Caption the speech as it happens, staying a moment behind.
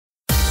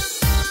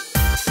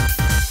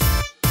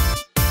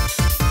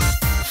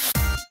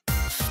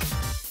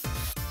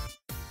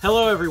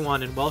Hello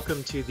everyone and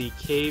welcome to the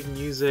Cave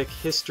Music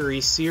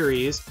History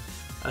Series,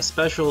 a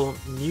special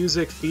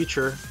music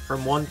feature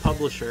from one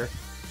publisher,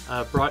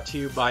 brought to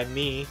you by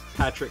me,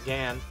 Patrick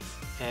Gann,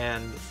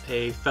 and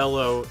a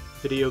fellow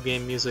video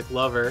game music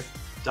lover,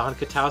 Don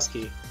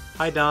Kotowski.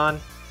 Hi Don.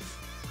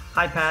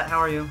 Hi Pat, how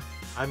are you?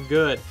 I'm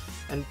good.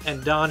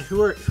 And Don,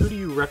 who do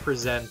you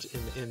represent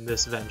in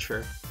this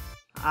venture?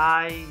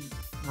 I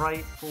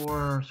write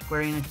for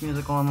Square Enix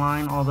Music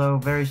Online, although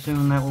very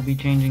soon that will be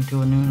changing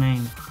to a new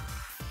name.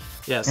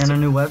 Yes. And a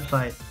new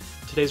website.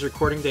 Today's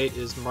recording date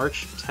is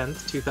March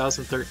 10th,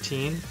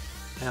 2013,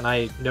 and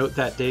I note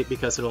that date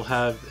because it'll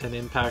have an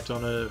impact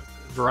on a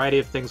variety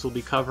of things we'll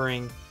be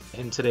covering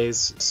in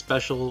today's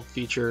special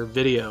feature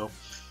video.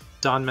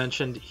 Don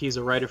mentioned he's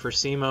a writer for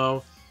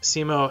SEMO.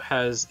 SEMO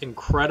has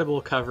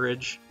incredible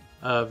coverage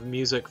of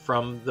music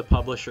from the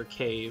publisher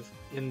Cave.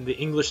 In the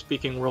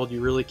English-speaking world, you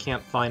really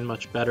can't find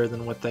much better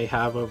than what they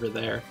have over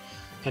there.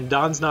 And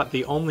Don's not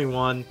the only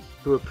one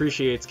who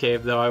appreciates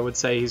Cave, though I would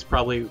say he's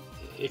probably,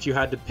 if you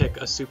had to pick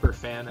a super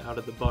fan out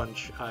of the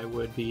bunch, I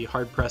would be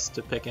hard-pressed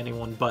to pick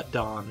anyone but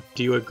Don.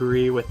 Do you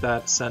agree with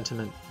that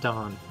sentiment,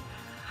 Don?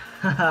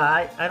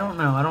 I don't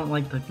know. I don't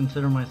like to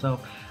consider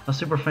myself a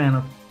super fan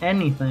of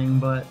anything,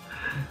 but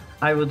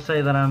I would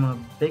say that I'm a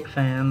big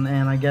fan,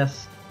 and I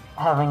guess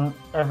having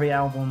every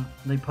album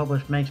they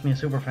publish makes me a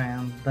super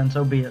fan, then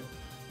so be it.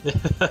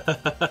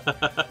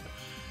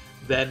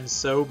 Then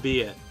so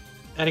be it.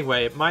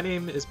 Anyway, my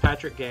name is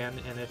Patrick Gann,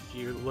 and if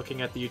you're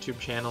looking at the YouTube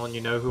channel and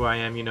you know who I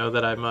am, you know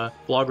that I'm a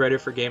blog writer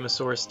for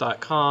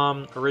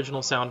Gameosaurus.com,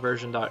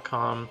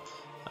 OriginalSoundVersion.com.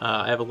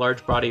 I have a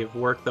large body of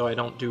work, though I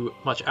don't do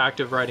much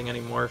active writing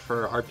anymore,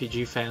 for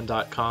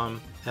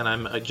RPGFan.com, and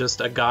I'm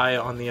just a guy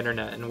on the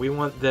internet, and we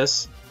want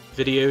this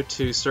video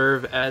to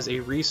serve as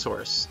a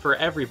resource for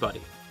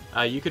everybody.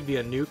 You could be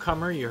a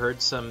newcomer, you heard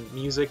some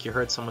music, you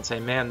heard someone say,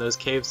 man, those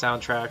Cave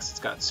soundtracks, it's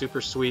got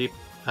Super Sweep,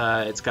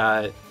 it's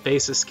got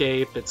Bass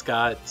Escape, it's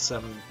got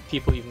some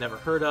people you've never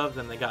heard of,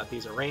 then they got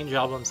these Arrange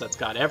albums that's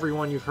got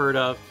everyone you've heard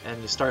of,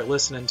 and you start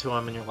listening to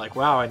them and you're like,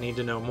 wow, I need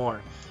to know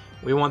more.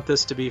 We want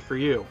this to be for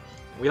you.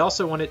 We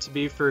also want it to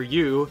be for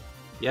you,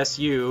 yes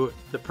you,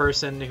 the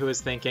person who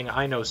is thinking,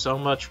 I know so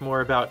much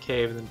more about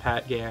Cave than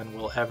Pat Gann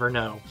will ever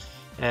know.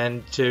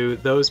 And to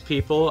those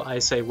people, I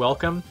say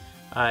welcome.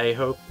 I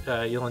hope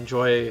you'll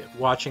enjoy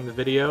watching the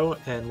video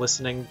and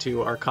listening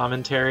to our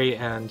commentary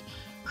and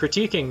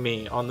critiquing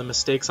me on the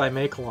mistakes I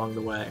make along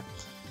the way,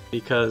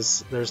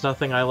 because there's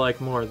nothing I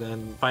like more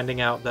than finding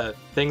out that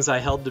things I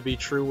held to be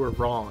true were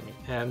wrong.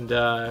 And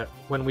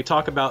when we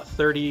talk about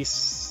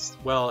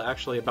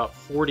about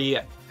 40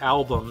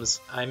 albums,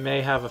 I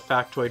may have a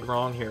factoid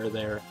wrong here or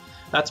there.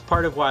 That's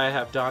part of why I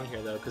have Don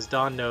here, though, because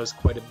Don knows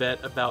quite a bit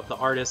about the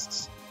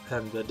artists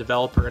and the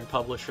developer and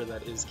publisher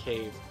that is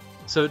Cave.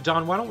 So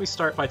Don, why don't we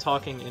start by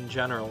talking in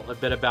general a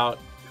bit about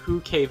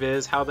who Cave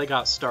is, how they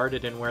got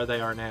started, and where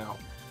they are now.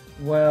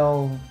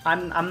 Well,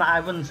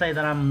 I wouldn't say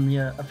that I'm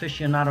the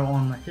aficionado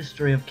on the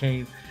history of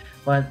Cave,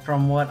 but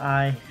from what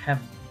I have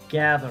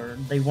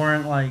gathered, they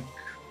weren't like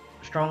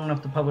strong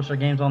enough to publish their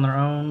games on their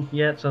own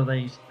yet, so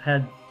they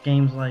had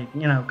games like,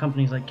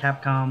 companies like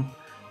Capcom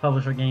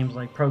publish their games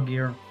like Pro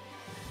Gear,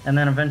 and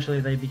then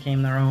eventually they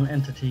became their own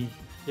entity.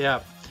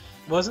 Yeah.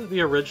 Wasn't the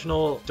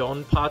original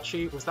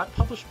Donpachi, was that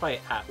published by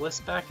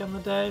Atlas back in the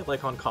day,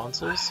 like on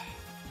consoles?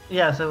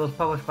 Yes, it was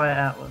published by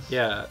Atlas.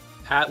 Yeah,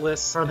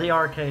 Atlas. For the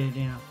arcade,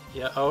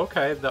 Yeah, oh,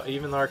 okay,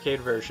 even the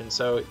arcade version.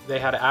 So they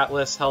had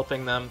Atlas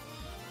helping them,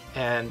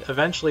 and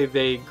eventually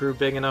they grew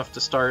big enough to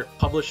start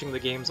publishing the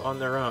games on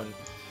their own.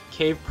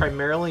 Cave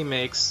primarily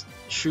makes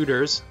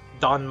shooters,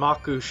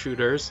 Danmaku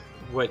shooters,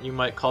 what you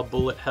might call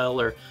bullet hell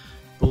or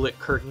bullet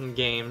curtain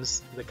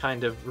games, the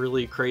kind of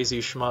really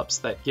crazy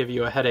shmups that give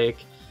you a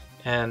headache,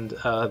 and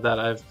that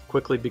I've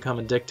quickly become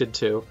addicted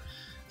to.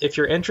 If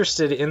you're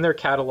interested in their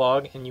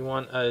catalog and you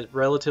want a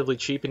relatively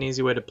cheap and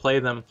easy way to play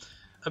them,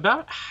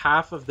 about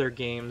half of their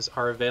games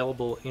are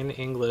available in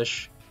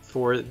English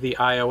for the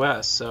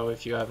iOS. So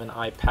if you have an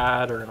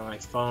iPad or an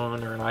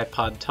iPhone or an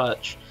iPod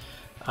Touch,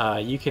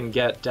 you can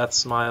get Death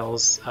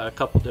Smiles, a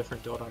couple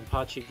different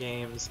Donpachi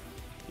games.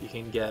 You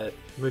can get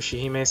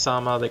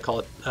Mushihime-sama, they call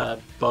it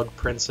Bug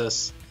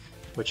Princess,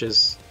 which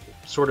is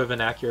sort of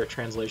an accurate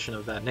translation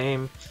of that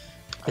name.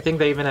 I think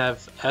they even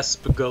have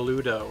ESP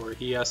Galuda, or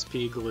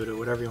ESP Galuda,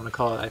 whatever you want to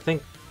call it. I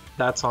think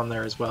that's on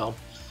there as well.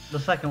 The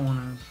second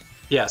one is.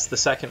 Yes, the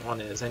second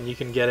one is, and you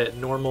can get it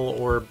normal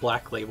or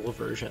black label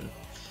version.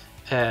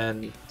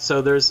 And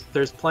so there's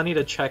plenty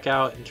to check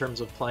out in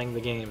terms of playing the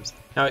games.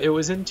 Now, it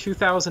was in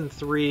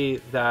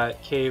 2003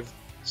 that Cave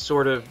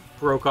sort of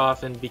broke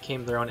off and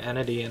became their own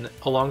entity, and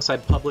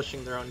alongside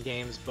publishing their own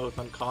games both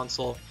on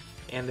console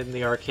and in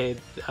the arcade,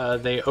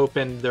 they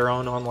opened their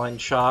own online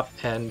shop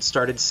and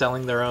started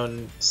selling their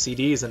own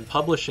CDs and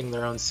publishing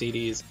their own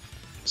CDs,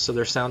 so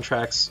their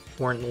soundtracks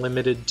weren't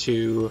limited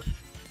to,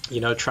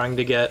 trying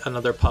to get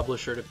another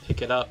publisher to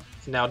pick it up.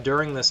 Now,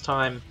 during this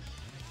time,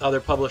 other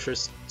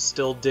publishers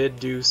still did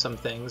do some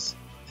things,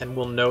 and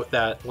we'll note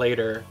that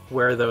later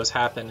where those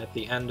happen at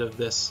the end of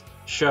this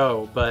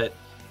show, but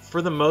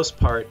for the most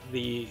part,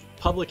 the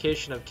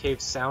publication of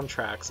Cave's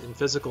soundtracks in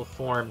physical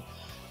form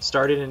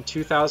started in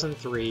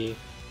 2003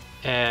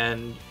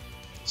 and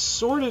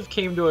sort of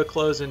came to a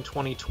close in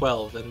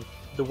 2012. And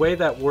the way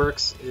that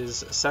works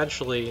is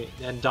essentially,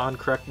 and Don,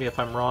 correct me if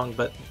I'm wrong,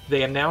 but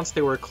they announced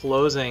they were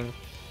closing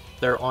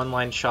their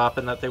online shop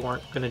and that they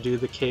weren't going to do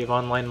the Cave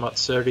Online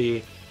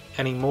Matsuri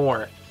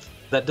anymore.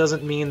 That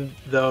doesn't mean,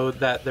 though,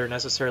 that they're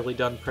necessarily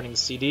done printing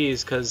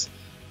CDs, because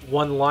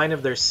one line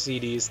of their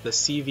CDs, the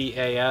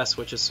CVAS,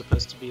 which is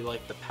supposed to be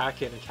like the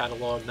pack-in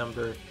catalog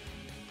number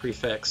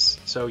prefix,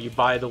 so you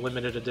buy the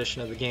limited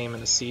edition of the game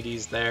and the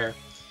CD's there.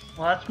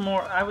 Well, that's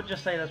more, I would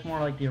just say that's more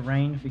like the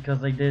arrange, because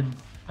they did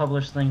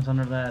publish things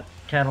under that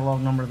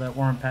catalog number that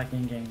weren't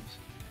pack-in games.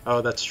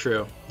 Oh, that's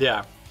true.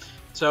 Yeah.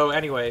 So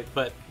anyway,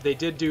 but they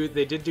did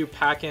do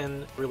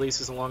pack-in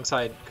releases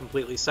alongside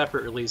completely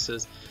separate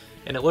releases,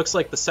 and it looks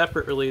like the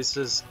separate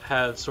releases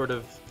have sort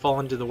of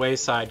fallen to the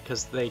wayside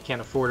because they can't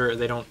afford it, or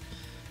they don't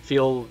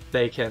feel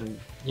they can,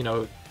 you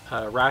know,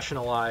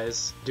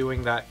 rationalize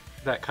doing that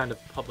kind of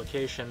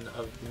publication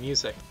of the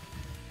music.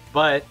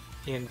 But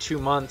in 2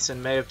 months,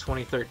 in May of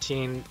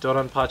 2013,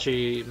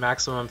 Doronpachi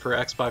Maximum for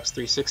Xbox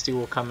 360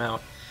 will come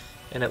out,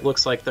 and it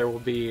looks like there will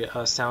be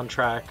a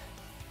soundtrack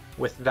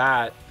with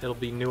that. It'll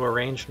be new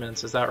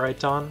arrangements. Is that right,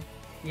 Don?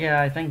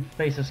 Yeah, I think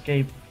Space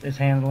Escape is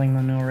handling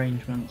the new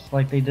arrangements,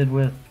 like they did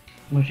with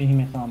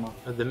Mushihime-sama.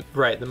 The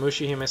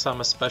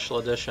Mushihime-sama Special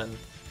Edition,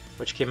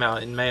 which came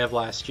out in May of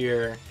last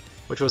year,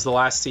 which was the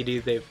last CD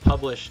they've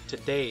published to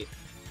date.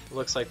 It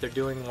looks like they're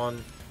doing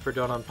one for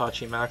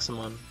Doronpachi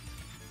Maximum.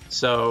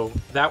 So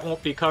that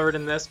won't be covered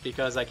in this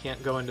because I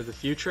can't go into the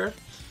future.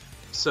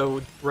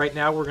 So right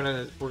now we're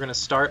gonna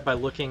start by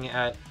looking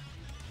at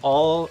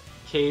all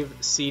Cave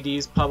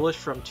CDs published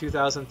from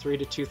 2003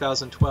 to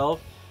 2012.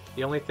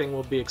 The only thing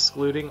we'll be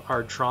excluding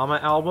are drama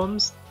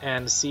albums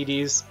and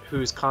CDs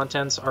whose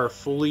contents are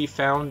fully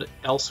found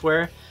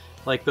elsewhere,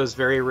 like those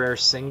very rare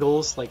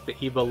singles, like the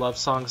Iba Love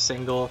Song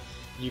single.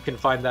 You can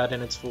find that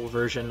in its full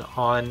version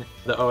on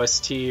the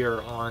OST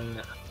or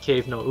on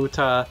Cave no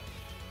Uta.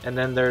 And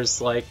then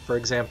there's, like, for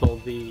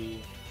example, the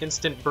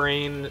Instant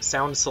Brain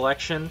Sound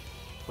Selection,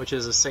 which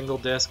is a single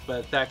disc,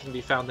 but that can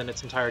be found in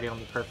its entirety on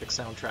the Perfect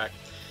Soundtrack.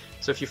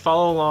 So if you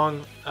follow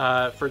along,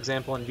 for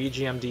example, in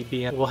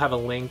VGMDB, and we'll have a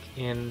link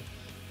in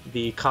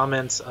the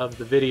comments of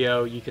the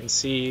video, you can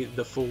see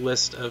the full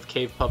list of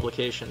Cave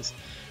publications.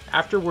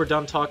 After we're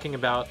done talking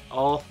about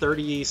all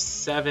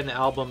 37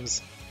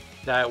 albums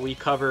that we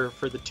cover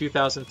for the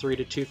 2003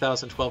 to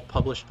 2012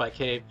 published by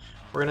Cave,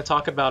 we're going to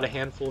talk about a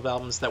handful of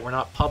albums that were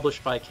not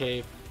published by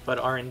Cave, but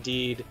are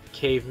indeed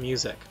Cave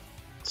music.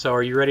 So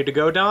are you ready to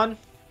go, Don?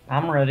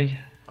 I'm ready.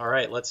 All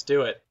right, let's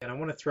do it. And I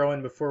want to throw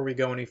in, before we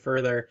go any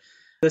further,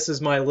 this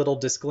is my little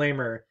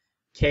disclaimer.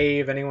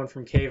 Cave, anyone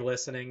from Cave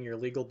listening, your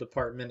legal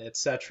department,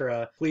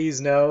 etc.,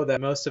 please know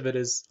that most of it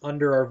is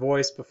under our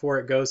voice before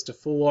it goes to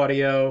full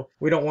audio.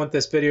 We don't want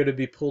this video to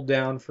be pulled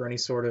down for any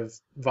sort of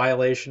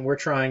violation. We're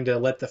trying to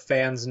let the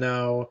fans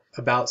know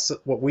about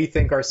what we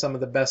think are some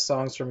of the best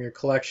songs from your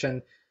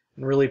collection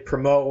and really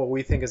promote what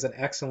we think is an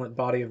excellent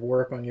body of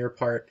work on your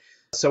part.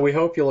 So we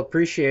hope you'll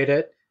appreciate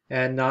it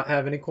and not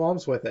have any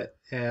qualms with it.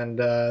 And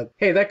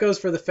hey, that goes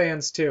for the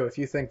fans too. If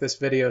you think this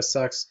video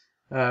sucks,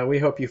 we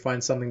hope you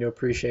find something to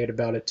appreciate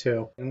about it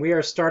too. And we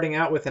are starting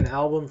out with an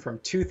album from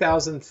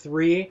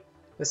 2003.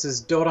 This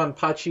is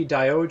Doronpachi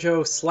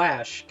Daiojo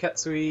 /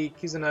 Ketsui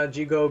Kizuna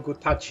Jigo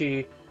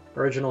Gutachi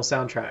original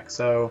soundtrack.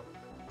 So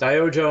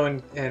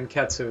Daiojo and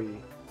Ketsui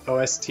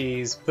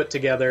OSTs put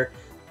together.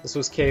 This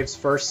was Cave's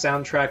first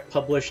soundtrack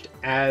published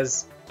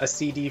as a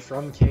CD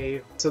from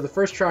Cave. So the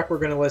first track we're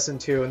going to listen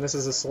to, and this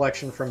is a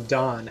selection from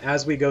Don.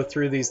 As we go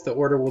through these, the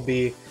order will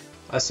be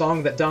a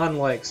song that Don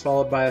likes,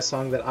 followed by a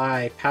song that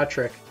I,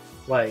 Patrick,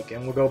 like,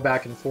 and we'll go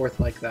back and forth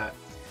like that.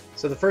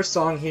 So the first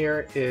song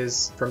here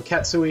is from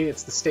Ketsui.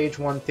 It's the Stage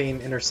 1 theme,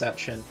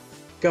 Interception.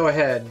 Go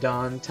ahead,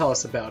 Don, tell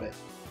us about it.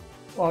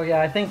 Well,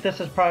 yeah, I think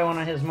this is probably one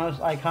of his most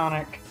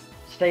iconic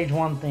Stage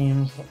 1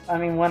 themes. I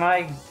mean, when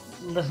I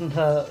listen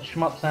to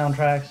shmup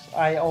soundtracks,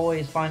 I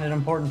always find it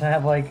important to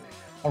have, like,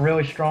 a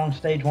really strong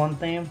Stage 1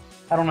 theme.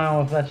 I don't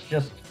know if that's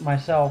just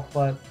myself,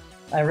 but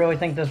I really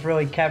think this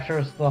really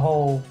captures the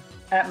whole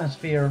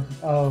atmosphere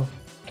of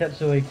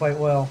Ketsui quite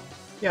well.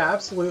 Yeah,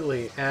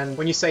 absolutely. And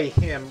when you say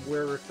him,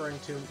 we're referring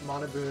to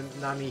Manabu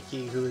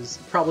Namiki, who has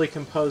probably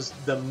composed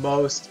the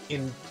most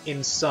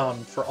in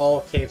sum for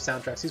all Cave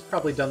soundtracks. He's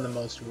probably done the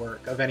most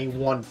work of any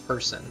one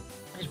person.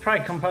 He's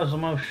probably composed the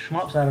most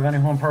shmups out of any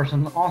one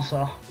person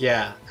also.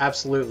 Yeah,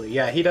 absolutely.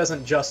 Yeah, he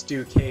doesn't just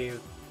do Cave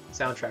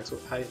soundtracks.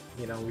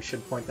 We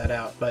should point that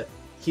out. But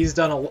he's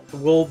done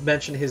we'll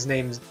mention his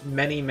name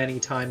many, many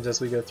times as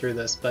we go through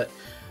this. But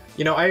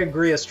I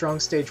agree, a strong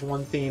Stage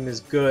 1 theme is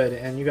good,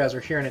 and you guys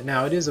are hearing it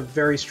now. It is a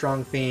very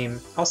strong theme.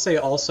 I'll say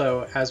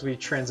also, as we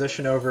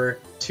transition over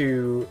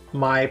to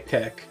my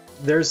pick,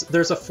 there's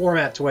a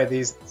format to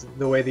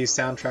the way these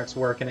soundtracks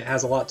work, and it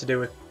has a lot to do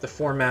with the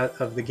format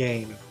of the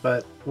game.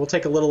 But we'll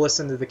take a little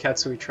listen to the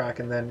Ketsui track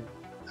and then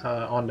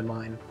on to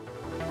mine.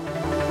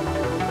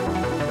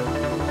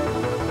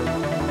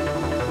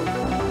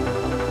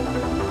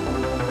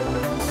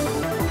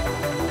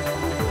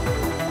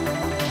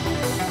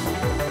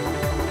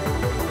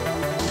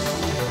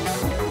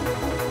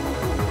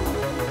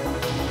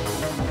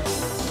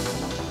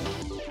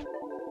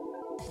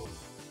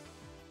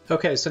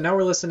 Okay, so now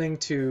we're listening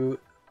to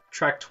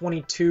track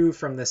 22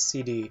 from this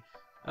CD.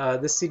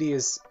 This CD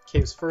is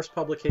Cave's first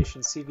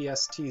publication,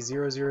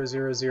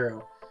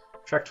 CVST-0000.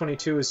 Track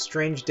 22 is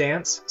Strange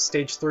Dance,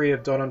 Stage 3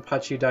 of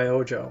Doronpachi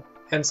Daiojo.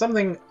 And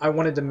something I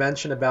wanted to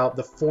mention about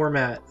the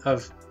format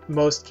of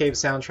most Cave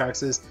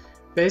soundtracks is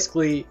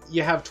basically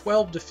you have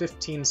 12 to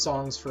 15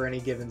 songs for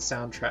any given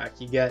soundtrack.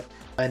 You get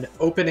an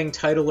opening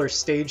title or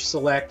stage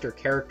select or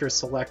character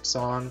select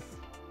song.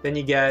 Then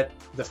you get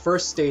the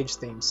first stage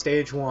theme,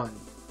 stage 1.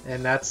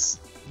 And that's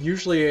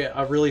usually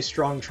a really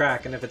strong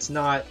track, and if it's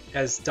not,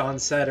 as Don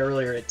said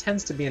earlier, it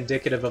tends to be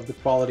indicative of the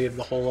quality of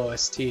the whole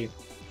OST.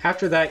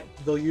 After that,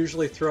 they'll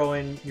usually throw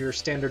in your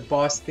standard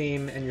boss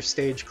theme and your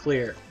stage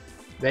clear.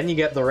 Then you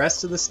get the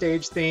rest of the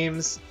stage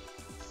themes,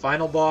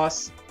 final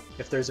boss.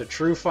 If there's a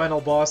true final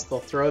boss, they'll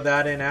throw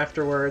that in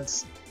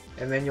afterwards,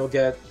 and then you'll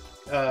get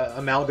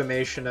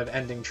amalgamation of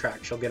ending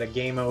tracks. You'll get a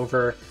game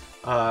over,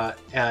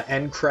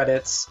 end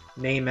credits,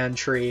 name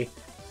entry,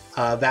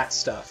 that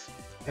stuff.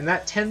 And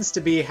that tends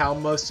to be how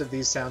most of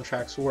these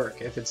soundtracks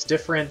work. If it's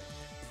different,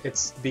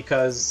 it's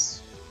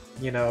because,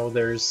 you know,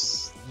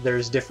 there's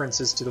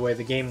differences to the way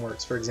the game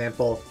works. For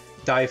example,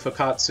 Dai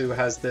Fukatsu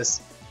has this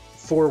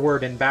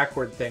forward and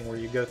backward thing where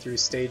you go through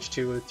stage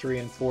 2, 3,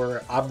 and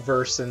 4,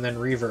 obverse and then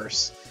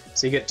reverse.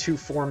 So you get 2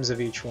 forms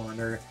of each one.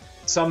 Or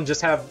some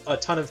just have a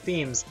ton of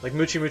themes. Like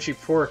Muchi Muchi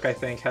Pork, I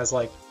think, has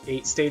like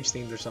 8 stage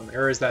themes or something.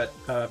 Or is that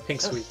Pink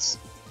Sweets?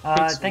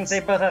 I think they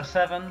both have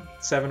 7.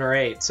 7 or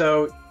 8.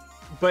 So,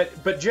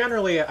 but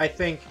generally, I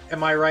think,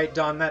 am I right,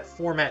 Don? That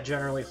format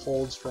generally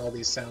holds for all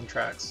these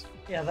soundtracks.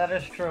 Yeah, that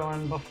is true.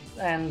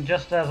 And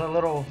just as a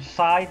little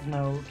side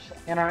note,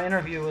 in our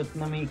interview with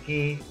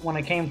Namiki, when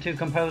it came to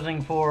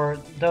composing for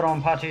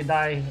Doronpachi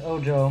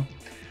Daiojo,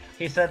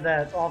 he said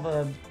that all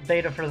the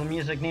data for the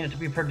music needed to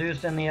be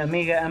produced in the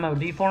Amiga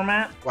MOD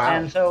format. Wow.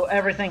 And so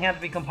everything had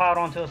to be compiled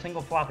onto a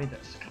single floppy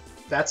disk.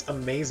 That's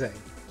amazing.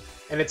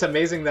 And it's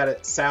amazing that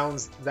it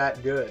sounds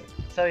that good.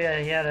 So yeah,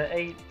 he had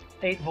an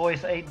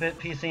 8-voice, 8-bit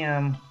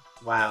PCM.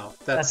 Wow.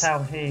 That's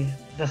how he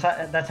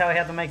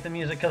had to make the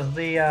music, because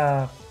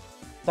the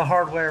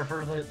hardware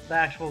for the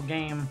actual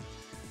game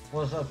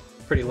was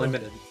pretty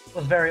limited.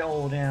 Was very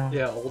old, yeah.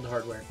 Yeah, old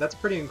hardware. That's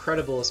pretty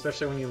incredible,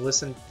 especially when you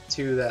listen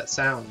to that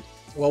sound.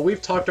 Well,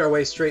 we've talked our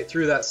way straight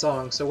through that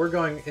song, so we're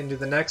going into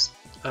the next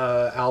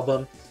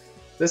album.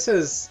 This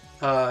is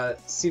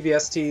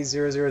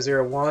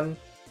CVST-0001,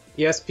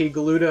 ESP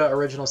Galuda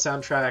original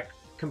soundtrack,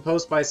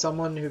 composed by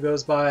someone who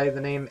goes by the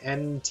name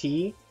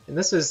NT. And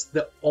this is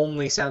the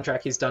only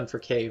soundtrack he's done for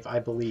Cave, I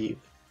believe.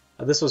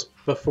 This was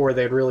before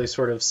they'd really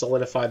sort of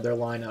solidified their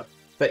lineup.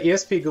 The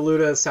ESP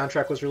Galuda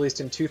soundtrack was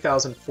released in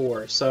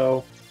 2004,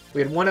 so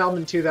we had one album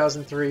in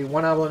 2003,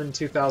 one album in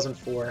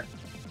 2004.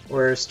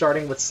 We're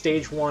starting with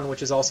Stage 1,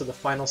 which is also the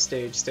final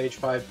stage, Stage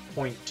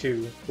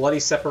 5.2, Bloody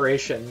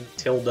Separation,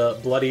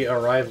 Bloody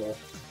Arrival.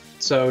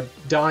 So,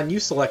 Don, you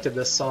selected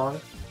this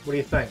song. What do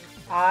you think?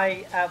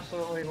 I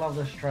absolutely love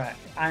this track.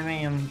 I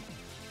mean,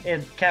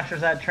 it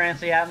captures that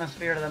trancey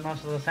atmosphere that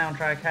most of the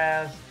soundtrack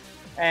has.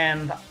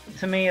 And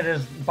to me, it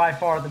is by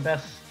far the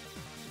best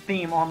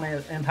theme on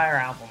the entire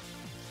album.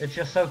 It's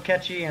just so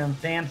catchy and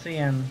dancey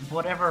and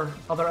whatever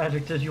other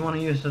adjectives you want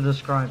to use to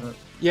describe it.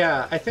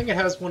 Yeah, I think it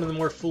has one of the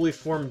more fully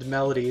formed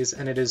melodies,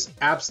 and it is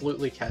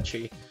absolutely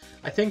catchy.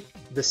 I think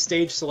the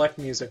stage select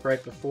music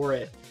right before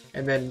it,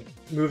 and then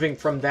moving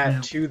from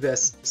that to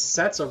this,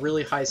 sets a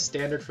really high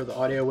standard for the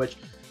audio, which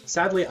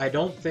sadly I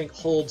don't think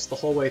holds the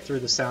whole way through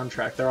the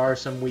soundtrack. There are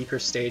some weaker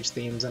stage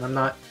themes, and I'm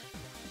not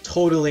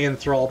totally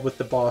enthralled with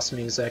the boss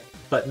music,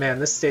 but man,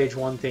 this Stage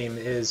 1 theme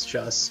is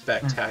just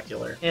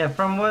spectacular. Yeah,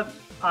 from what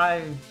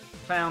I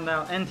found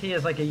out, NT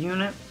is like a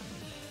unit.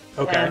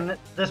 Okay. And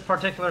this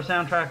particular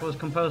soundtrack was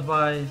composed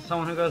by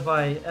someone who goes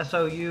by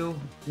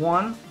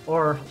SOU1,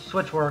 or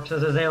Switchworks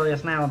as his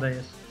alias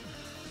nowadays.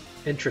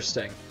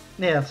 Interesting.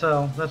 Yeah,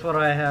 so that's what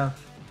I have.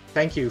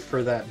 Thank you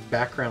for that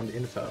background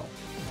info.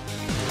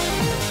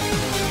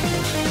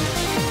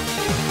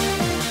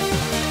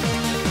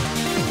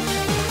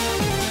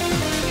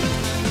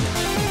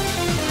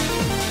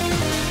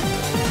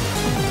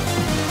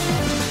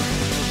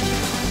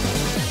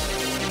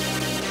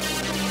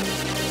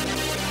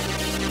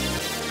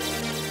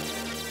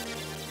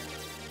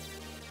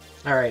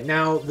 Alright,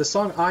 now the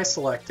song I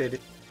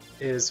selected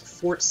is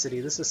Fort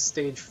City. This is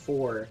Stage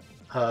 4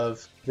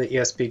 of the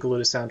ESP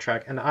Galuda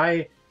soundtrack, and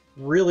I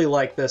really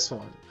like this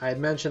one. I had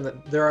mentioned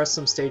that there are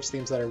some stage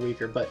themes that are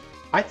weaker, but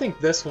I think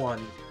this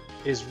one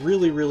is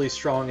really, really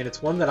strong, and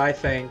it's one that I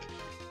think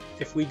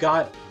if we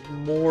got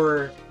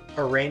more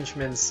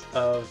arrangements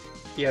of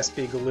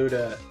ESP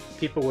Galuda,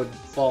 people would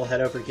fall head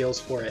over heels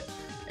for it.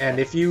 And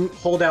if you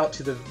hold out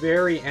to the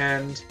very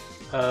end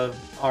of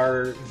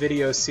our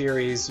video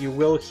series, you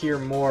will hear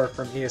more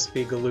from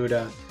ESP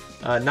Galuda.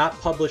 Not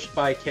published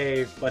by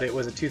Cave, but it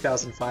was a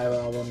 2005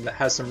 album that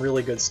has some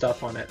really good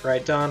stuff on it.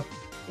 Right, Don?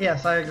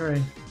 Yes, I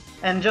agree.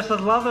 And just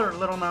another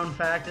little known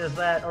fact is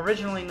that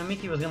originally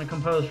Namiki was going to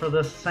compose for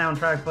this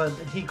soundtrack, but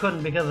he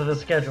couldn't because of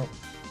his schedule.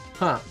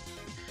 Huh.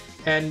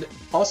 And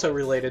also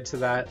related to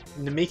that,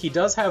 Namiki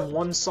does have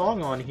one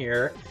song on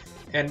here,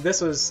 and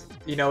this was,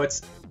 you know,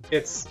 it's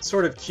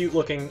sort of cute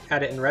looking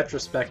at it in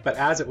retrospect, but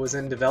as it was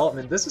in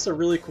development, this is a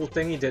really cool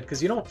thing he did,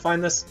 because you don't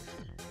find this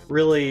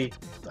really,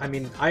 I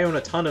mean, I own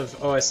a ton of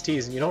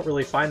OSTs, and you don't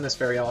really find this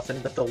very often,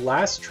 but the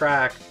last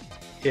track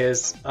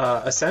is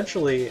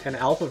essentially an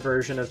alpha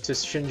version of To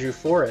Shinju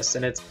Forest,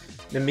 and it's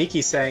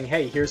Namiki saying,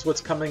 hey, here's what's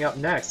coming up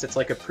next. It's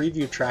like a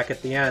preview track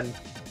at the end,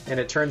 and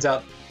it turns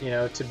out, you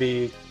know, to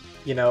be,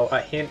 you know, a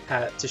hint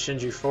at To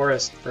Shinju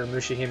Forest for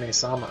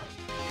Mushihime-sama.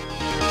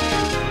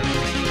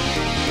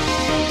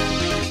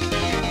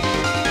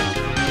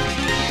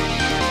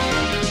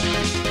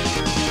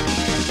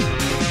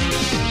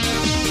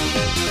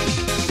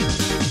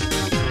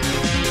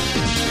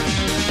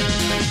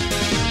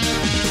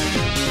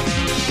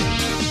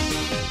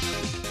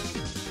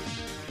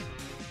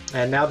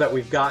 And now that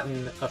we've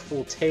gotten a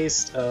full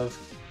taste of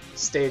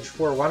Stage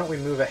 4, why don't we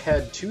move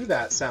ahead to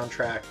that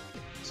soundtrack?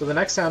 So the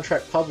next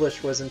soundtrack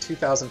published was in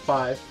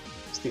 2005.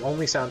 It's the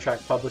only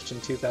soundtrack published in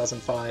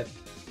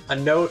 2005. A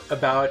note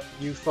about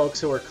you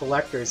folks who are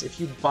collectors, if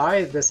you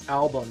buy this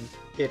album,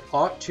 it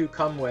ought to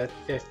come with,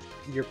 if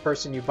your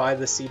person you buy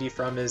the CD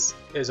from is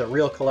a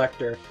real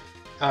collector,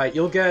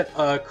 you'll get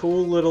a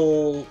cool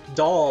little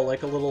doll,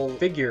 like a little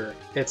figure.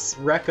 It's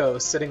Rekko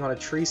sitting on a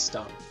tree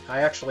stump.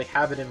 I actually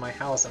have it in my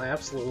house, and I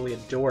absolutely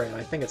adore it.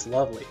 I think it's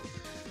lovely.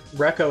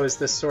 Rekko is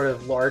this sort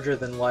of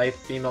larger-than-life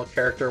female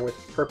character with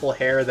purple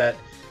hair that,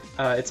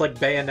 it's like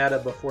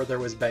Bayonetta before there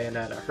was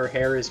Bayonetta. Her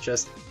hair is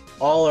just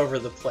all over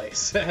the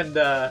place. And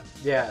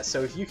yeah,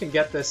 so if you can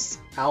get this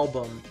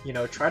album, you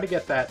know, try to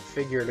get that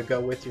figure to go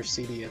with your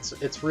CD.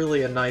 It's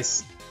really a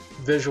nice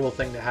visual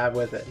thing to have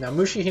with it. Now,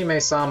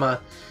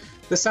 Mushihime-sama,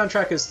 this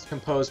soundtrack is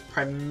composed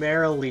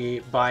primarily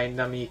by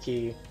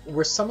Namiki.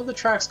 Were some of the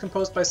tracks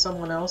composed by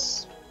someone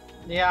else?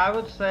 Yeah, I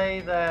would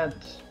say that...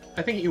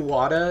 I think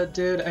Iwata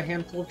did a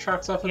handful of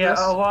tracks off of this. Yeah,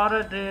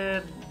 Iwata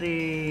did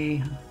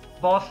the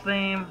boss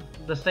theme,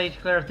 the stage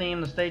clear theme,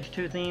 the stage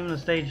 2 theme, the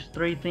stage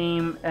 3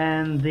 theme,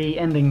 and the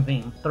ending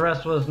theme. The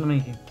rest was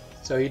Namiki.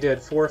 So he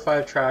did 4 or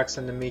 5 tracks,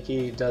 and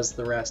Namiki does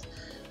the rest.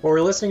 What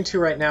we're listening to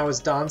right now is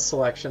Don's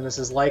selection. This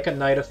is Like a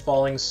Night of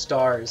Falling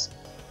Stars.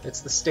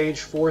 It's the stage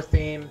 4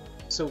 theme.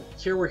 So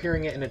here we're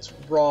hearing it in its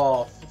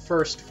raw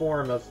first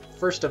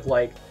of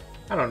like,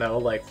 I don't know,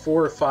 like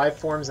 4 or 5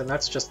 forms, and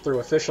that's just through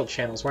official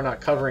channels. We're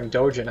not covering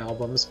Dojin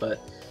albums, but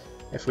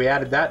if we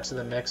added that to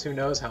the mix, who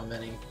knows how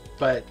many.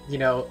 But, you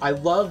know, I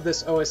love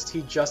this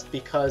OST just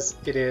because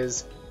it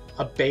is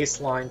a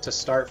baseline to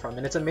start from.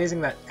 And it's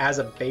amazing that as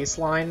a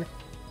baseline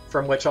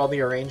from which all the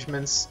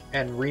arrangements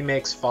and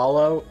remakes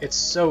follow, it's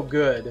so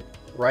good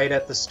right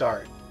at the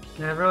start.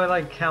 Yeah, I really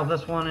like how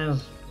this one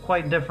is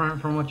quite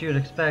different from what you'd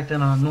expect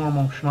in a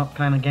normal shmup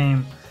kind of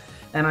game.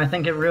 And I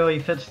think it really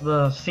fits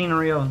the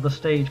scenery of the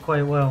stage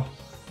quite well.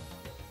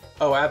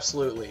 Oh,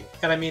 absolutely.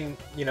 And I mean,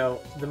 you know,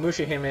 the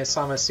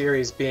Mushihime-sama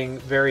series being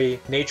very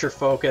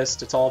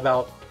nature-focused, it's all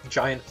about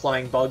giant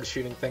flying bugs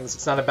shooting things.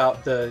 It's not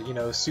about the, you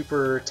know,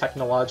 super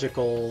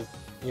technological,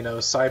 you know,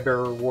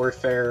 cyber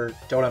warfare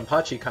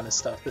Doronpachi kind of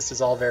stuff. This is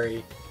all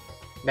very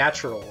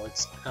natural.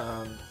 It's,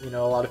 you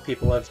know, a lot of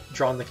people have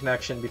drawn the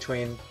connection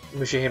between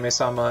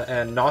Mushihime-sama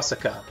and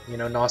Nausicaa. You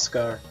know,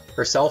 Nausicaa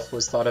herself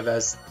was thought of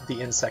as the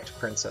insect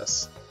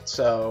princess.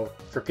 So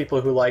for people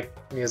who like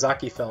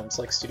Miyazaki films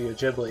like Studio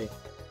Ghibli,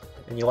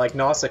 and you like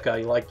Nausicaa,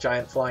 you like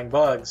giant flying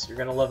bugs, you're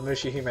gonna love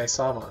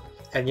Mushihime-sama.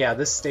 And yeah,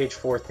 this stage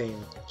 4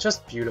 theme,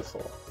 just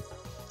beautiful.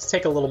 Let's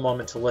take a little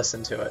moment to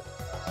listen to it.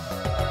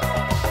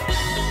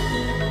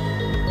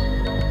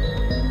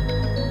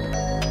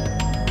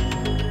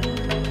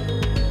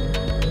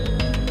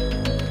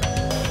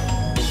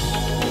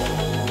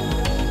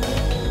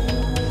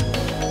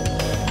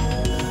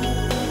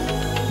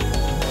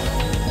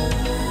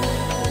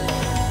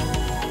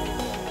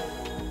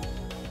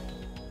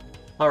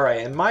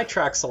 Alright, in my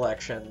track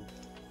selection,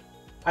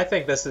 I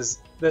think this is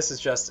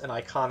just an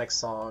iconic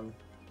song.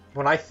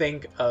 When I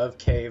think of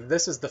Cave,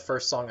 this is the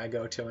first song I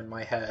go to in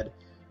my head.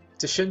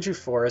 To Shinju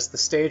Forest, the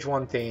stage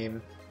 1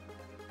 theme,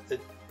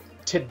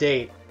 to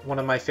date, one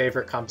of my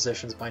favorite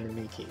compositions by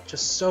Namiki.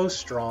 Just so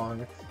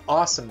strong,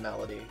 awesome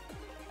melody.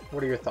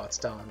 What are your thoughts,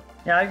 Don?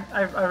 Yeah,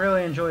 I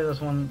really enjoy this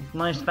one.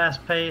 Nice,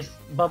 fast-paced,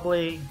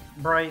 bubbly,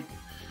 bright.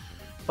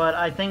 But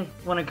I think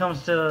when it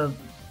comes to...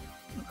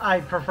 I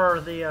prefer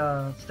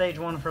the stage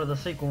 1 for the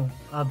sequel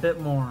a bit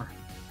more.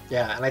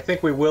 Yeah, and I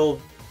think we will,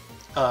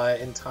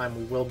 in time,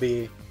 we will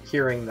be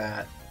hearing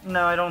that.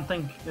 No, I don't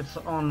think it's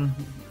on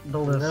the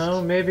list.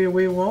 No, maybe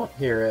we won't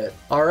hear it.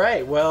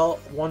 Alright, well,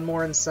 one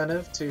more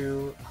incentive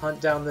to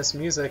hunt down this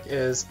music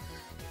is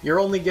you're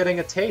only getting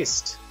a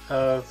taste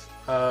of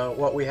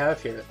what we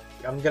have here.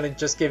 I'm going to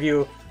just give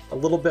you a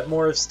little bit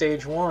more of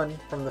stage 1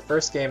 from the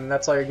first game, and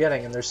that's all you're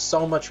getting. And there's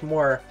so much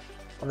more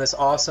on this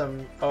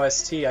awesome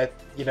OST.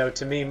 You know,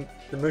 to me,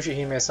 the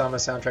Mushihime-sama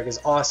soundtrack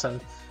is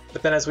awesome,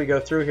 but then as we go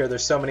through here,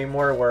 there's so many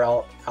more where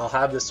I'll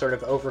have this sort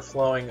of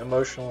overflowing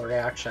emotional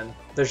reaction.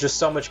 There's just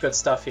so much good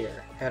stuff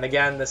here. And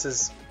again, this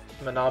is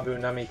Manabu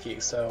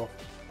Namiki, so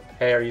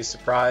Hey, are you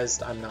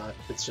surprised? I'm not.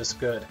 It's just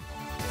good.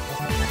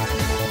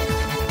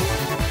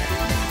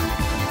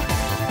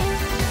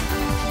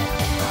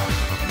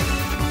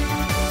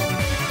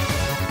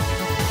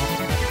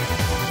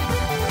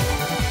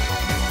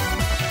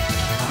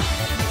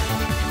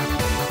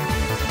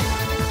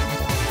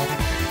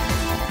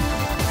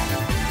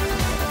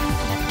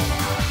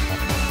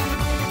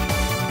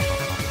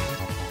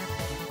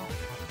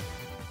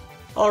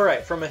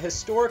 Alright, from a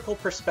historical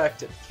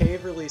perspective,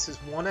 Cave releases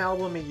one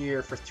album a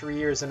year for 3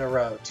 years in a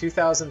row,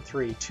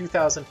 2003,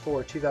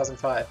 2004,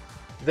 2005.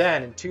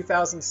 Then, in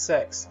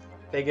 2006,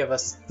 they give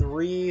us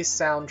 3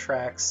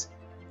 soundtracks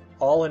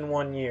all in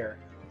 1 year,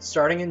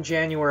 starting in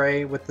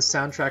January with the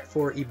soundtrack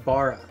for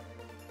Ibarra.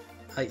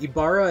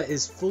 Ibarra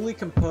is fully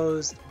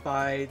composed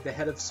by the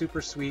head of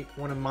Super Sweet,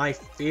 one of my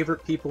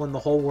favorite people in the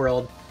whole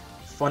world,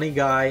 funny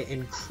guy,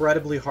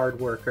 incredibly hard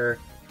worker,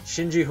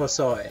 Shinji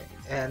Hosoe.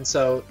 And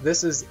so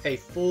this is a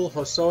full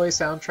Hosoe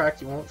soundtrack.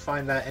 You won't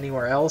find that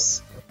anywhere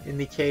else in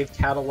the Cave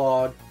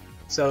catalog.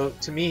 So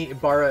to me,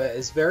 Ibarra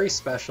is very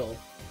special.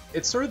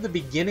 It's sort of the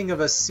beginning of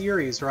a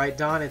series, right,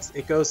 Don?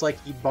 It goes like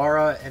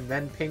Ibarra and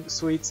then Pink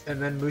Sweets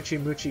and then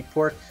Muchi Muchi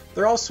Pork.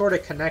 They're all sort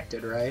of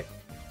connected, right?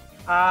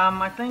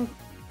 I think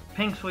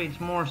Pink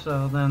Sweets more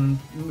so than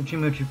Muchi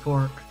Muchi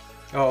Pork.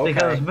 Oh, okay.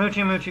 Because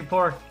Muchi Muchi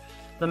Pork,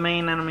 the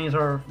main enemies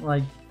are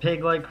like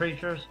pig-like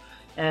creatures,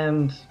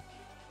 and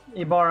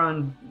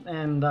Ibarra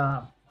and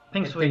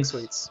Pink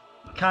Sweets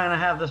kind of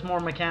have this more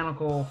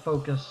mechanical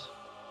focus.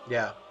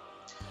 Yeah.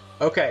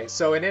 Okay,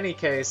 so in any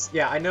case,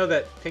 yeah, I know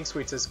that Pink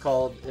Sweets is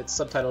called, its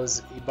subtitle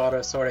is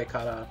Ibarra Sore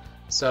Kara,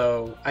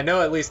 so I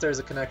know at least there's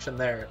a connection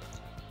there.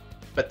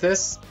 But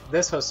this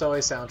Hosoe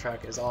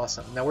soundtrack is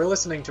awesome. Now we're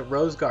listening to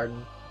Rose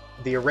Garden,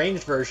 the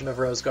arranged version of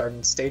Rose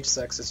Garden, Stage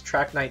 6. It's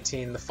track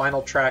 19, the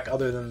final track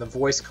other than the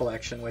voice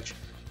collection, which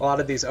a lot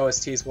of these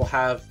OSTs will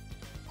have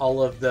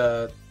all of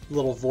the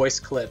little voice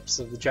clips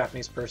of the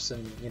Japanese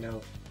person, you know,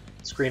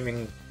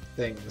 screaming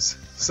things.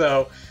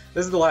 So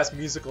this is the last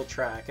musical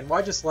track. And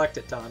why'd you select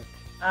it, Don?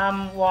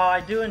 Well,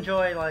 I do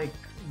enjoy like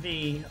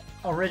the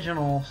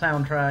original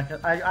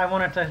soundtrack. I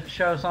wanted to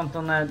show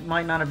something that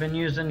might not have been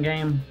used in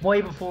game way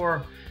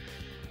before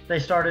they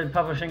started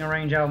publishing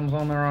arranged albums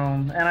on their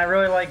own. And I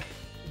really like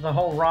the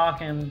whole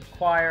rock and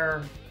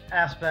choir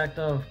aspect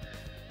of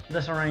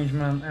this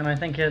arrangement, and I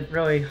think it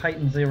really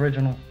heightens the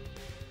original.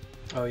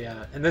 Oh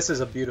yeah, and this is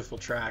a beautiful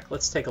track.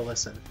 Let's take a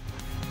listen.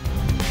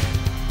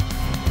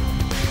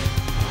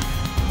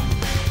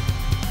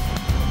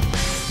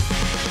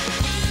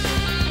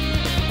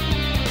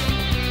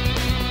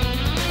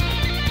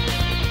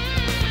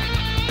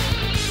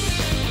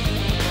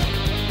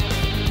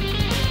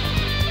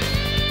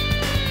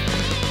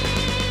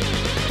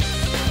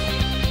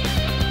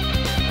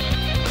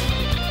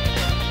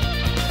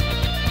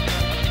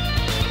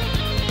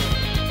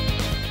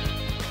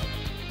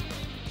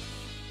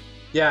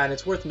 Yeah, and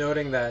it's worth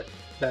noting that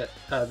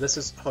this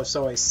is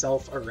Hosoe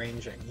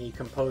self-arranging. He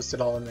composed it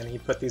all, and then he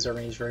put these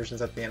arranged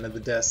versions at the end of the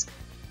disc.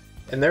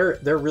 And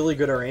they're really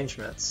good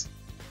arrangements.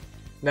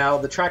 Now,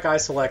 the track I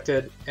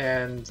selected,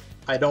 and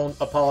I don't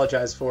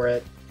apologize for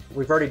it,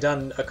 we've already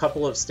done a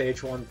couple of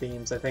Stage 1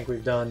 themes. I think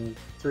we've done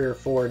 3 or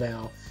 4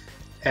 now.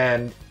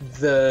 And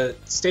the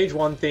Stage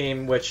 1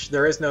 theme, which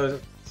there is no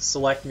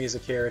select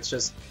music here, it's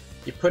just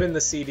you put in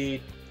the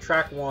CD,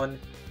 track 1,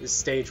 is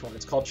Stage 1.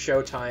 It's called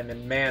Showtime,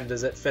 and man,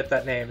 does it fit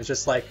that name. It's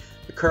just like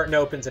the curtain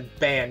opens and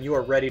bam, you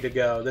are ready to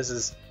go. This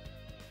is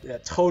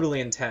totally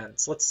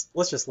intense.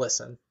 Let's just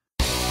listen.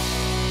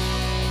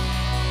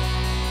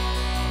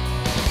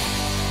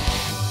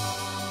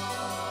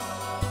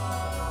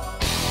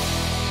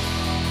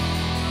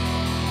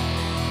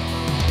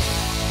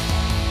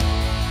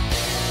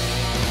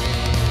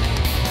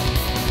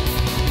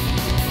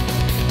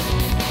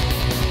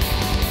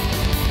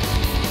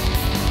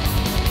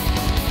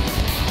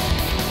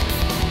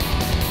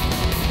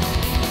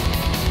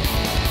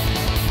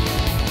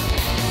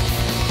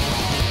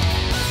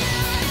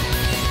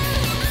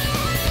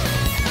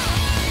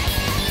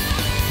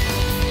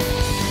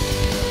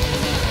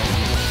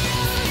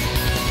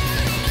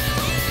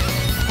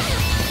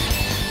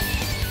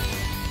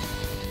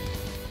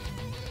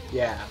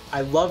 Yeah,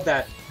 I love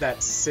that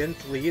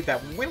synth lead,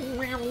 that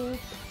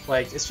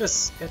like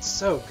it's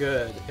so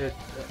good.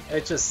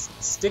 It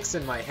just sticks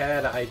in my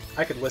head.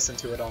 I could listen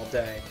to it all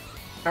day.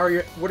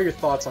 What are your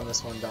thoughts on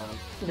this one, Don?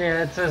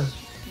 Yeah, it's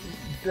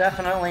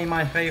definitely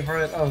my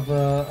favorite of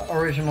the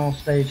original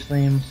stage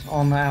themes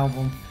on the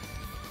album,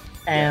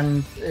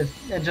 and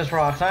it just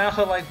rocks. I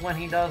also like when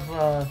he does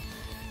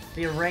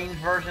the arranged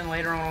version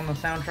later on the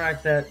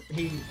soundtrack, that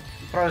he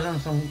throws in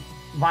some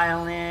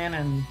violin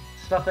and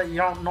stuff that you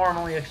don't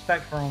normally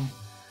expect from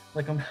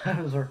the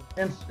composer.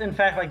 In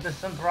fact, like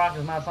this synth rock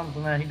is not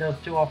something that he does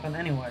too often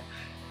anyway.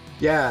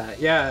 Yeah.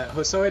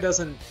 Hosoe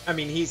doesn't. I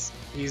mean, he's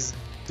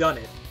done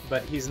it,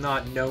 but he's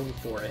not known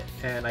for it.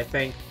 And I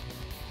think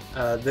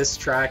this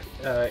track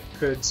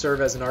could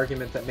serve as an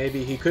argument that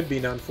maybe he could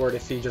be known for it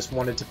if he just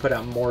wanted to put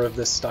out more of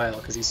this style,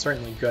 because he's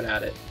certainly good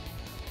at it.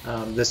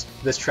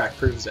 This track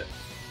proves it.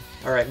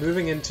 All right,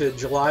 moving into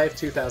July of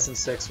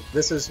 2006,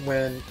 this is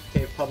when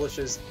Cave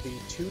publishes the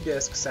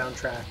 2-disc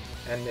soundtrack,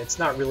 and it's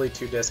not really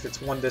 2-disc, it's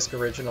 1-disc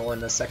original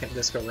and the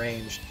 2nd-disc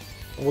arranged.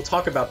 And we'll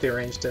talk about the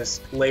arranged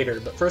disc later,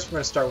 but first we're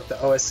going to start with the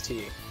OST.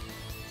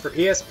 For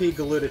ESP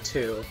Galuda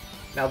 2,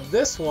 now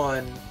this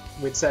one,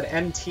 we'd said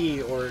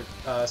NT or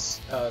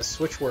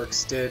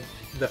Switchworks did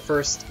the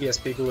first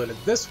ESP Galuda.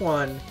 This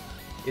one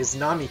is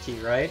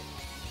Namiki, right?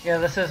 Yeah,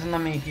 this is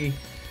Namiki,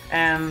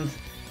 and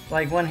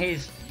like when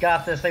he's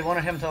got this, they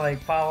wanted him to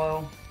like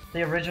follow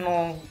the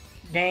original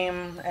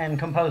game and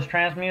compose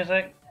trance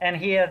music, and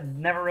he had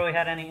never really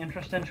had any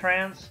interest in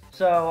trance.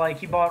 So like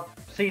he bought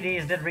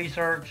CDs, did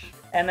research,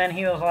 and then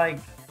he was like,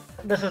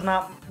 this is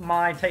not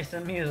my taste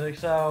in music,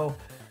 so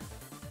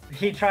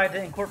he tried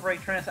to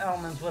incorporate trance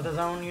elements with his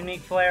own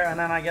unique flair, and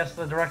then I guess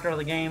the director of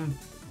the game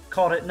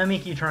called it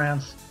Namiki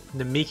Trance.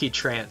 Namiki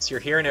Trance. You're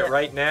hearing it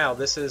right now.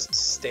 This is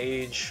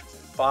stage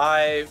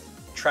 5,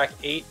 track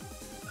 8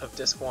 of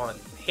disc 1,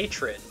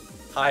 Hatred.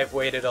 I've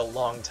waited a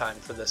long time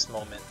for this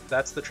moment.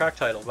 That's the track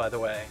title, by the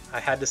way.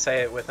 I had to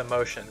say it with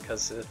emotion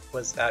because it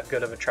was that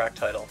good of a track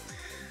title.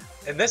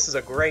 And this is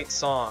a great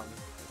song,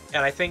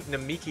 and I think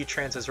Namiki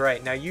Trance is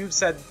right. Now, you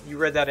said you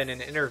read that in an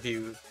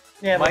interview.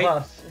 Yeah, with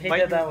us. He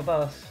did that with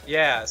us.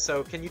 Yeah,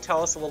 so can you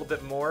tell us a little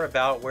bit more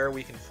about where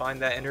we can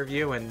find that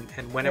interview and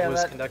when it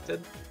was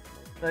conducted?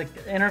 The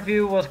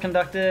interview was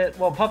conducted,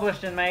 well,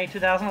 published in May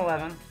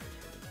 2011.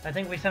 I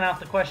think we sent out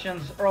the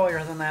questions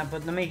earlier than that,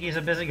 but Namiki's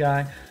a busy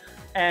guy.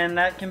 And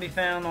that can be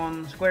found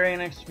on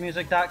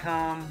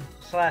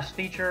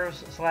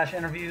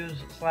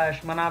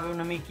SquareEnixMusic.com/features/interviews/Manabu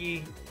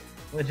Namiki,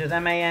 which is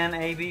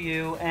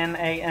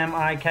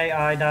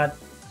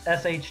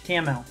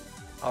MANABUNAMIKI.SHTML.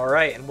 All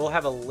right, and we'll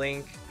have a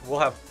link. We'll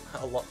have,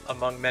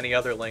 among many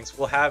other links,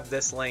 we'll have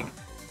this link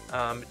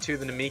to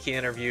the Namiki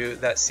interview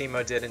that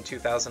Simo did in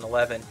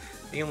 2011.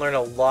 You can learn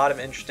a lot of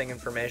interesting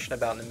information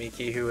about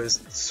Namiki, who is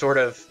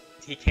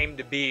he came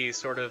to be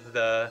sort of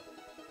the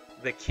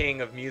king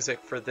of music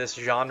for this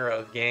genre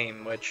of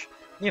game, which,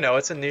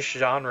 it's a niche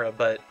genre,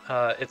 but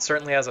it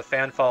certainly has a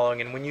fan following,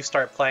 and when you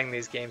start playing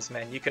these games,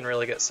 man, you can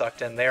really get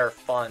sucked in. They are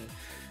fun.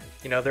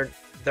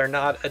 They're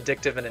not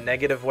addictive in a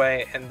negative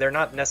way, and they're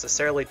not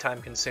necessarily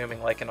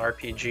time-consuming like an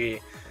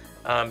RPG.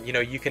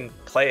 You can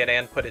play it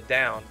and put it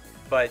down,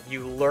 but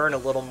you learn a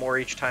little more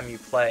each time you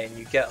play, and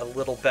you get a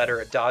little better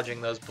at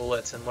dodging those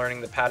bullets and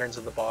learning the patterns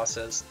of the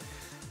bosses.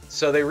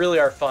 So they really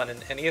are fun,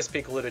 and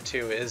ESP Galuda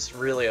 2 is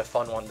really a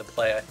fun one to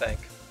play, I think.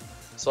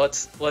 So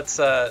let's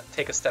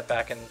take a step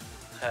back and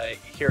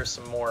hear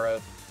some more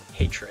of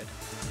Hatred.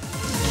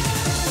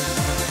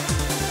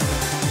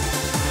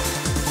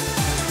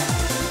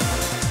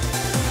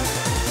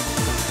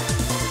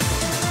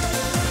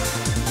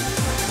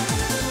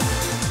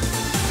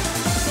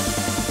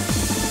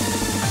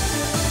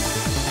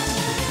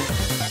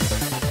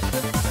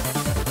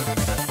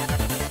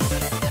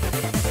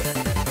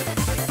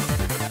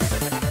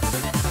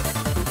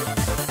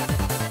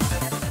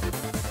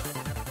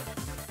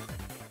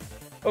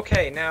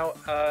 Okay, now,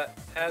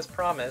 as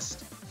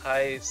promised,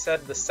 I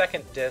said the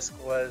 2nd disc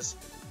was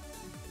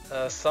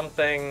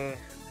something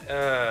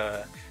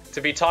to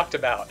be talked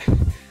about.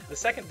 The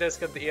 2nd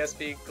disc of the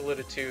ESP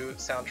Galuda 2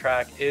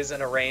 soundtrack is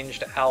an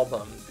arranged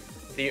album.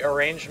 The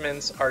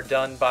arrangements are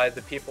done by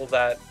the people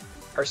that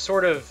are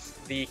sort of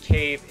the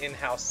Cave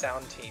in-house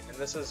sound team, and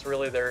this is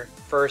really their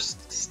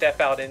first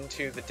step out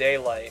into the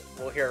daylight.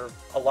 We'll hear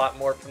a lot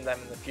more from them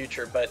in the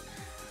future, but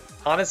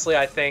honestly,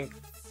 I think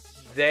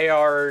they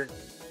are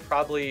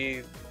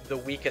probably the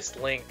weakest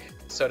link,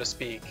 so to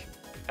speak,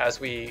 as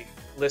we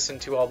listen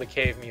to all the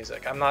Cave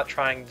music. I'm not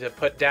trying to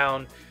put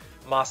down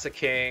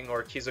MASA-KING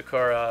or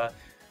Kizukura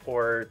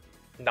or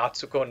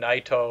Natsuko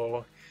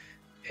Naito.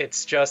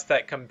 It's just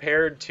that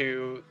compared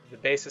to the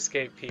Bass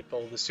Escape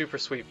people, the Super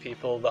Sweet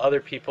people, the other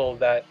people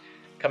that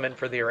come in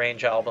for the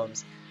arrange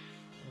albums,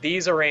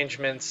 these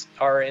arrangements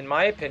are, in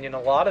my opinion,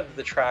 a lot of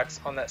the tracks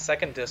on that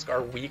 2nd disc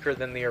are weaker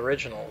than the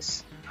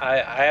originals.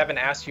 I haven't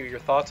asked you your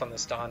thoughts on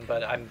this, Don,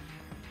 but I'm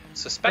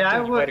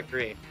suspecting you might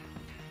agree.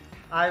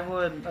 I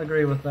would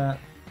agree with that,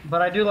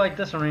 but I do like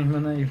this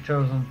arrangement that you've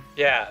chosen.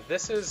 Yeah,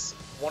 this is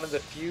one of the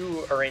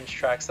few arranged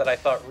tracks that I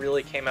thought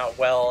really came out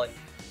well and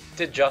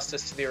did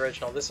justice to the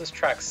original. This is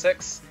track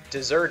 6,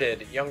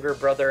 Deserted, Younger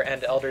Brother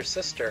and Elder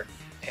Sister,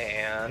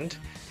 and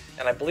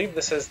I believe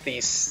this is the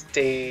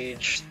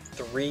stage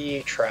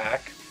 3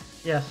 track.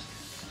 Yes.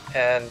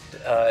 And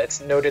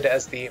it's noted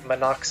as the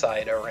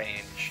Monoxide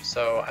arrange,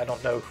 so I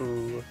don't know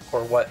who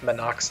or what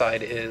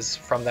Monoxide is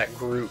from that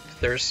group.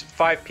 There's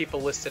 5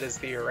 people listed as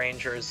the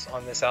arrangers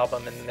on this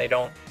album, and they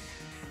don't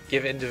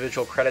give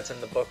individual credits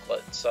in the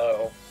booklet,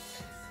 so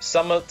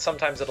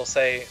sometimes it'll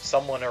say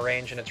someone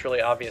arranged and it's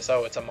really obvious,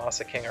 oh, it's a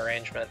MASA-KING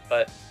arrangement,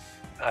 but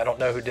I don't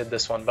know who did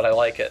this one, but I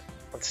like it.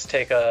 Let's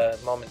take a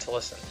moment to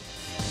listen.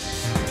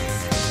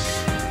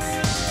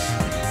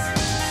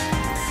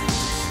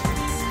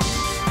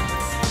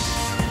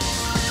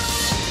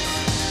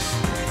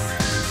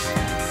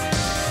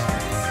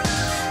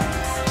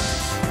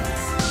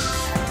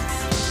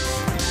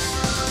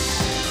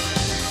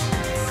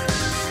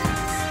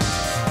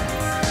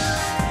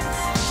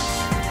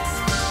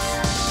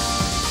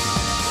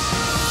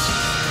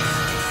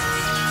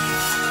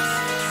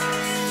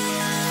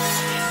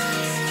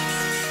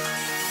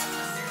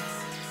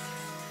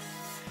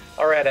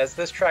 Alright, as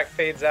this track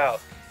fades out,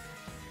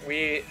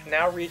 we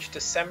now reach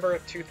December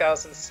of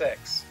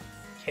 2006.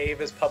 Cave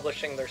is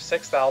publishing their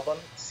 6th album,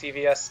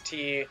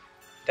 CVST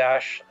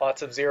 -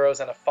 lots of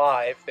zeros and a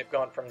 5. They've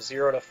gone from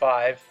 0 to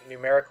 5,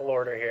 numerical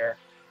order here.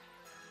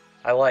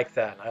 I like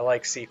that. I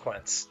like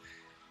sequence.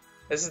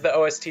 This is the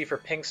OST for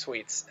Pink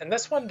Sweets, and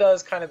this one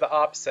does kind of the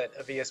opposite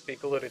of ESP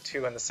Galuda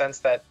 2 in the sense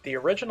that the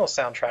original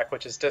soundtrack,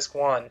 which is Disc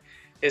 1,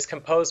 is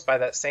composed by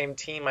that same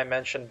team I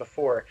mentioned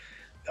before.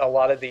 A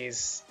lot of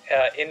these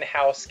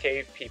in-house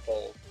Cave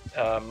people,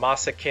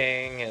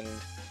 MASA-KING and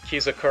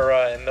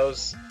Kizukura and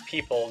those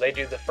people, they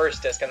do the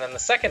first disc, and then the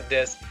second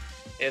disc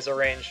is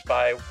arranged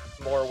by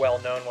more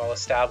well-known,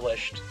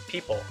 well-established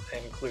people,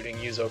 including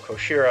Yuzo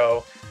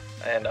Koshiro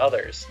and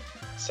others.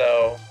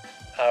 So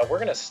we're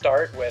going to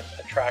start with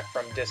a track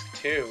from disc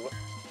 2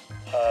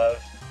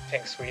 of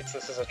Pink Sweets.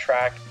 This is a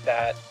track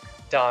that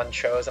Don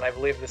chose, and I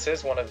believe this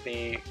is one of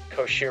the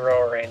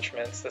Koshiro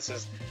arrangements. This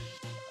is,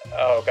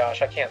 oh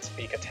gosh, I can't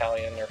speak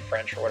Italian or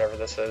French or whatever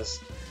this is.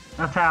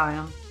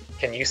 Italian.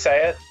 Can you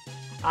say it?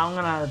 I'm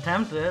gonna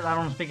attempt it. I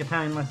don't speak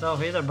Italian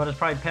myself either, but it's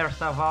probably Per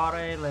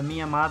Salvare Le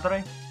Mia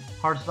Madre,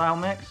 hardstyle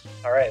mix.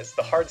 Alright, it's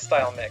the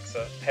hardstyle mix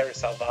of Per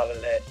Salvare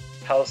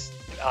Le House.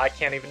 I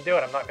can't even do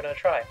it, I'm not gonna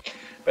try.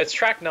 But it's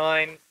track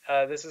 9.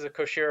 This is a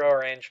Koshiro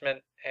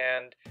arrangement,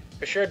 and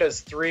Koshiro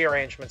does 3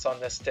 arrangements on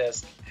this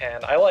disc,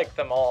 and I like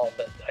them all,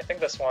 but I think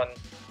this one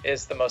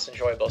is the most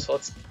enjoyable, so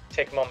let's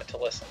take a moment to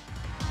listen.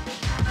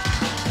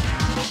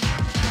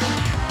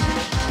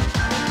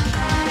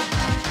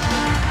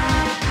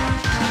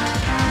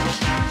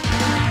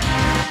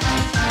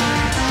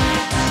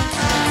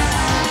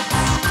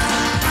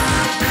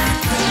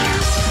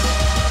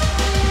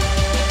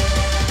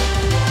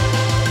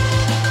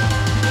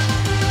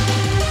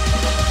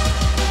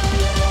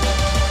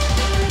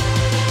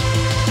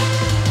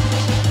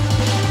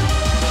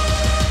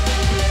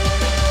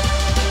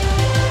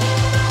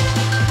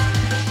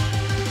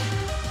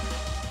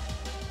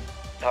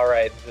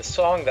 The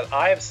song that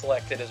I have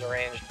selected is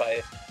arranged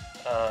by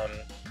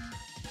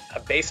a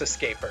bass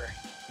escaper,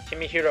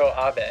 Kimihiro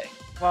Abe.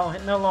 Well,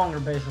 no longer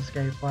Bass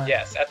Escape, but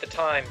yes, at the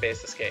time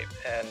Bass Escape,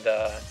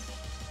 and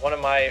one of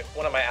my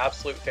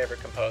absolute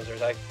favorite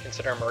composers. I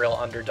consider him a real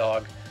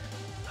underdog.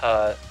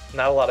 Not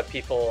a lot of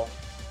people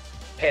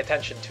pay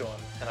attention to him,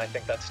 and I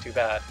think that's too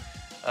bad.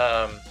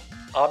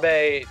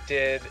 Abe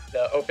did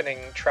the opening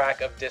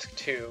track of Disc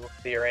 2.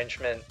 The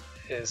arrangement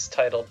is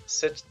titled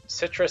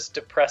Citrus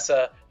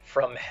Depressa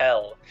from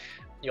Hell.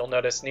 You'll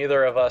notice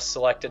neither of us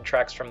selected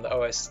tracks from the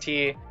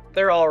OST.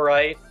 They're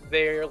alright,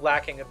 they're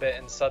lacking a bit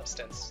in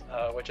substance,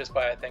 which is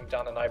why I think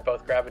Don and I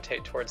both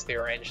gravitate towards the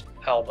arranged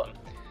album.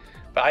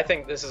 But I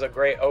think this is a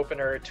great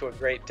opener to a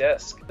great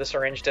disc. This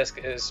arranged disc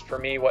is, for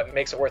me, what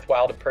makes it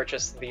worthwhile to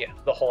purchase the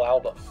whole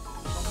album.